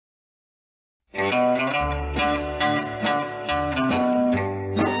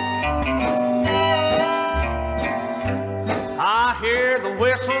I hear the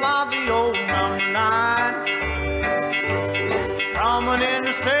whistle of the old number 9 coming in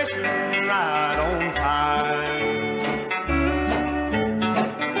the station right on time.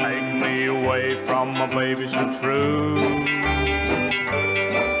 Take me away from my baby so true.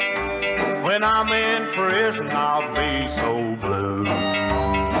 When I'm in prison, I'll be so blue.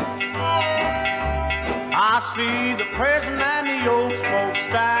 I see the prison and the old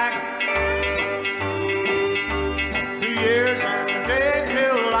smokestack. 2 years and a day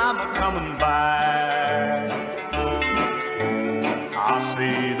till I'm a-coming back. I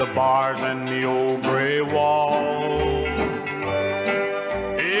see the bars and the old gray wall.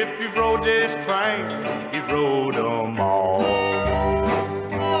 If you've rode this train, you've rode them all.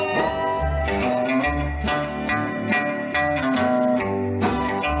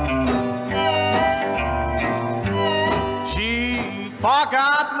 She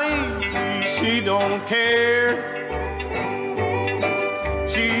forgot me, she don't care.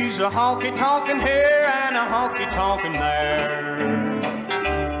 She's a honky-tonkin' here and a honky-tonkin' there.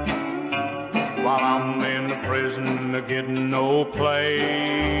 While I'm in the prison getting no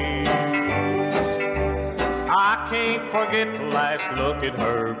place, I can't forget the last look at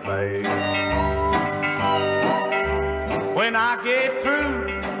her face. When I get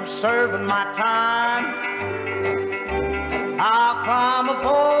through serving my time, I'll climb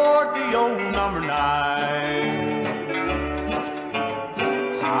aboard the old number 9.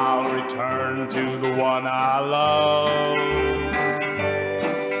 I'll return to the one I love.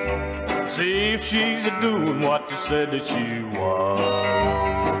 See if she's a-doing what you said that she was.